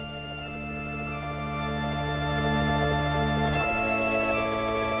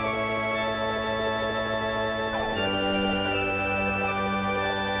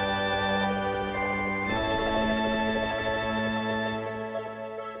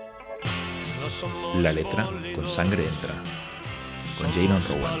La letra con sangre entra, con Janon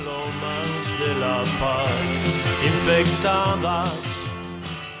Rowan.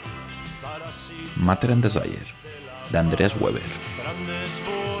 Matter and Desire, de Andreas Weber.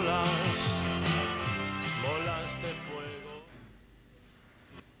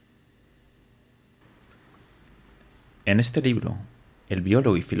 En este libro, el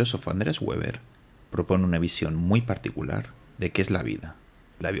biólogo y filósofo Andreas Weber propone una visión muy particular de qué es la vida,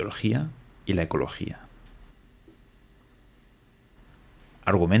 la biología y la ecología.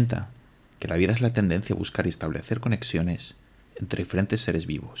 Argumenta que la vida es la tendencia a buscar y establecer conexiones entre diferentes seres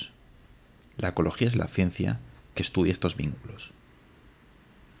vivos. La ecología es la ciencia que estudia estos vínculos.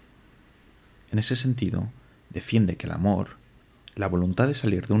 En ese sentido, defiende que el amor, la voluntad de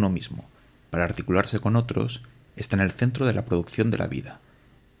salir de uno mismo para articularse con otros, está en el centro de la producción de la vida.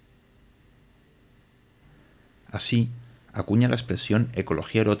 Así, acuña la expresión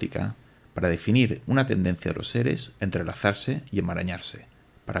ecología erótica para definir una tendencia de los seres a entrelazarse y enmarañarse,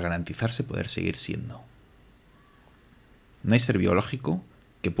 para garantizarse poder seguir siendo. No hay ser biológico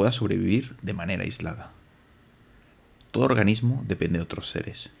que pueda sobrevivir de manera aislada. Todo organismo depende de otros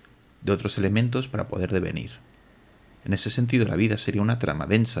seres, de otros elementos para poder devenir. En ese sentido, la vida sería una trama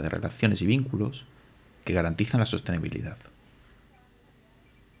densa de relaciones y vínculos que garantizan la sostenibilidad.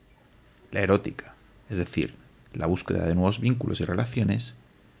 La erótica, es decir, la búsqueda de nuevos vínculos y relaciones,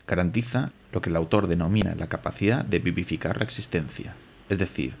 garantiza lo que el autor denomina la capacidad de vivificar la existencia, es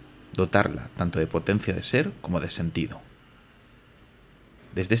decir, dotarla tanto de potencia de ser como de sentido.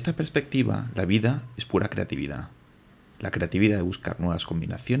 Desde esta perspectiva, la vida es pura creatividad, la creatividad de buscar nuevas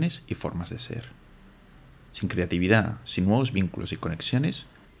combinaciones y formas de ser. Sin creatividad, sin nuevos vínculos y conexiones,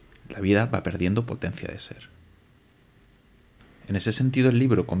 la vida va perdiendo potencia de ser. En ese sentido, el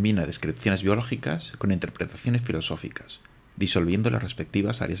libro combina descripciones biológicas con interpretaciones filosóficas, disolviendo las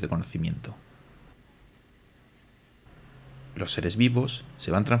respectivas áreas de conocimiento. Los seres vivos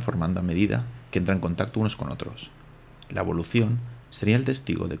se van transformando a medida que entran en contacto unos con otros. La evolución sería el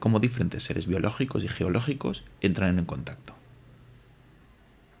testigo de cómo diferentes seres biológicos y geológicos entran en contacto.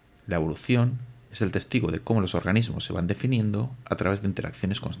 La evolución es el testigo de cómo los organismos se van definiendo a través de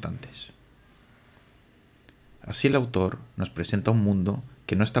interacciones constantes. Así el autor nos presenta un mundo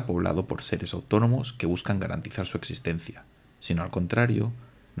que no está poblado por seres autónomos que buscan garantizar su existencia, sino al contrario,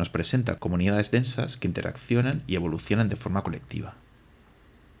 nos presenta comunidades densas que interaccionan y evolucionan de forma colectiva.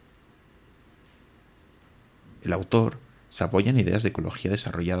 El autor se apoya en ideas de ecología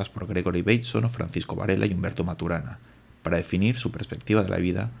desarrolladas por Gregory Bateson o Francisco Varela y Humberto Maturana, para definir su perspectiva de la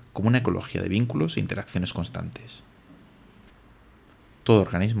vida como una ecología de vínculos e interacciones constantes. Todo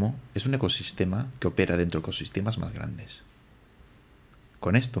organismo es un ecosistema que opera dentro de ecosistemas más grandes.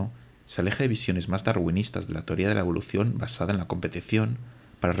 Con esto, se aleja de visiones más darwinistas de la teoría de la evolución basada en la competición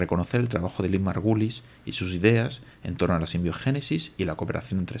para reconocer el trabajo de Lynn Margulis y sus ideas en torno a la simbiogénesis y la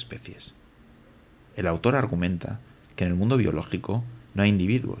cooperación entre especies. El autor argumenta que en el mundo biológico no hay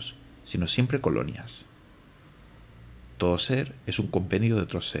individuos, sino siempre colonias. Todo ser es un compendio de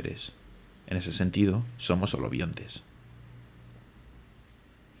otros seres. En ese sentido, somos holobiontes.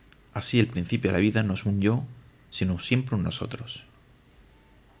 Así, el principio de la vida no es un yo, sino siempre un nosotros.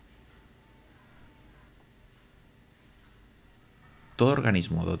 Todo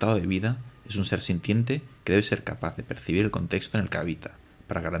organismo dotado de vida es un ser sintiente que debe ser capaz de percibir el contexto en el que habita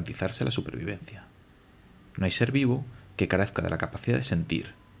para garantizarse la supervivencia. No hay ser vivo que carezca de la capacidad de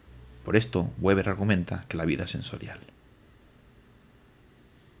sentir. Por esto, Weber argumenta que la vida es sensorial.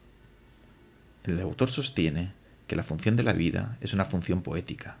 El autor sostiene que la función de la vida es una función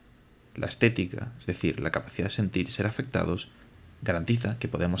poética. La estética, es decir, la capacidad de sentir y ser afectados, garantiza que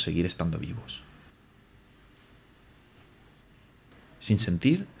podemos seguir estando vivos. Sin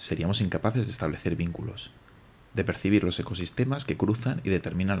sentir, seríamos incapaces de establecer vínculos, de percibir los ecosistemas que cruzan y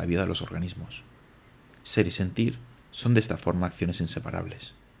determinan la vida de los organismos. Ser y sentir son de esta forma acciones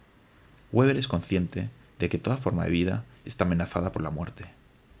inseparables. Weber es consciente de que toda forma de vida está amenazada por la muerte.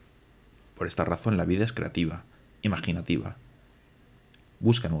 Por esta razón, la vida es creativa, imaginativa.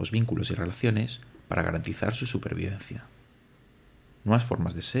 Busca nuevos vínculos y relaciones para garantizar su supervivencia. Nuevas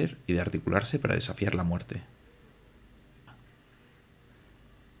formas de ser y de articularse para desafiar la muerte.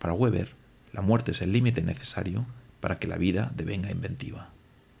 Para Weber, la muerte es el límite necesario para que la vida devenga inventiva.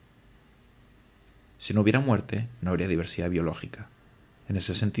 Si no hubiera muerte, no habría diversidad biológica. En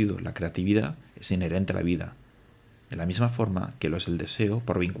ese sentido, la creatividad es inherente a la vida, de la misma forma que lo es el deseo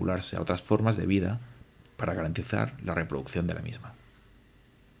por vincularse a otras formas de vida para garantizar la reproducción de la misma.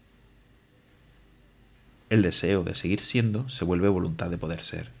 El deseo de seguir siendo se vuelve voluntad de poder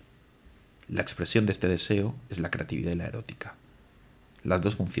ser. La expresión de este deseo es la creatividad y la erótica. las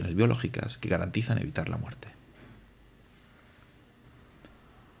dos funciones biológicas que garantizan evitar la muerte.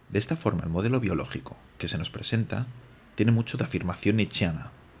 De esta forma, el modelo biológico que se nos presenta tiene mucho de afirmación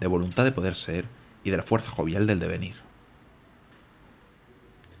nietzscheana, de voluntad de poder ser y de la fuerza jovial del devenir.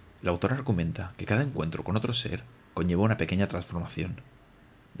 El autor argumenta que cada encuentro con otro ser conlleva una pequeña transformación.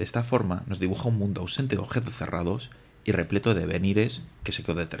 De esta forma nos dibuja un mundo ausente de objetos cerrados y repleto de devenires que se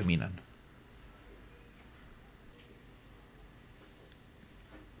codeterminan.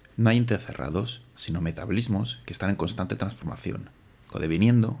 No hay entes cerrados, sino metabolismos que están en constante transformación,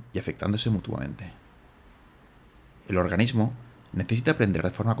 codeviniendo y afectándose mutuamente. El organismo necesita aprender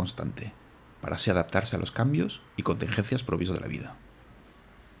de forma constante, para así adaptarse a los cambios y contingencias propios de la vida.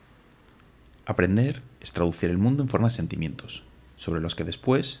 Aprender es traducir el mundo en forma de sentimientos, sobre los que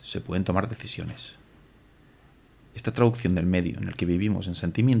después se pueden tomar decisiones. Esta traducción del medio en el que vivimos en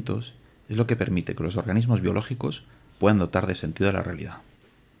sentimientos es lo que permite que los organismos biológicos puedan dotar de sentido a la realidad.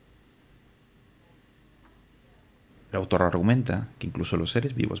 El autor argumenta que incluso los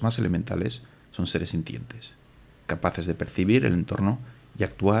seres vivos más elementales son seres sintientes, capaces de percibir el entorno y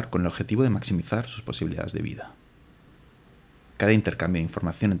actuar con el objetivo de maximizar sus posibilidades de vida. Cada intercambio de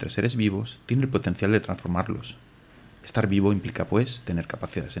información entre seres vivos tiene el potencial de transformarlos. Estar vivo implica, pues, tener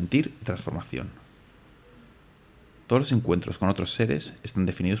capacidad de sentir y transformación. Todos los encuentros con otros seres están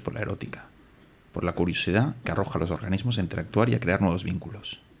definidos por la erótica, por la curiosidad que arroja a los organismos a interactuar y a crear nuevos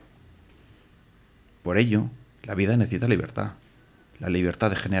vínculos. Por ello, la vida necesita libertad, la libertad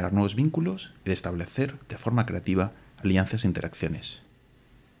de generar nuevos vínculos y de establecer de forma creativa alianzas e interacciones.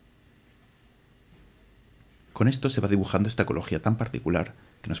 Con esto se va dibujando esta ecología tan particular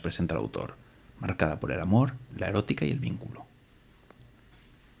que nos presenta el autor, marcada por el amor, la erótica y el vínculo.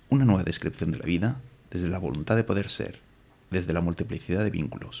 Una nueva descripción de la vida desde la voluntad de poder ser, desde la multiplicidad de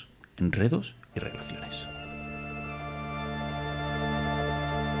vínculos, enredos y relaciones.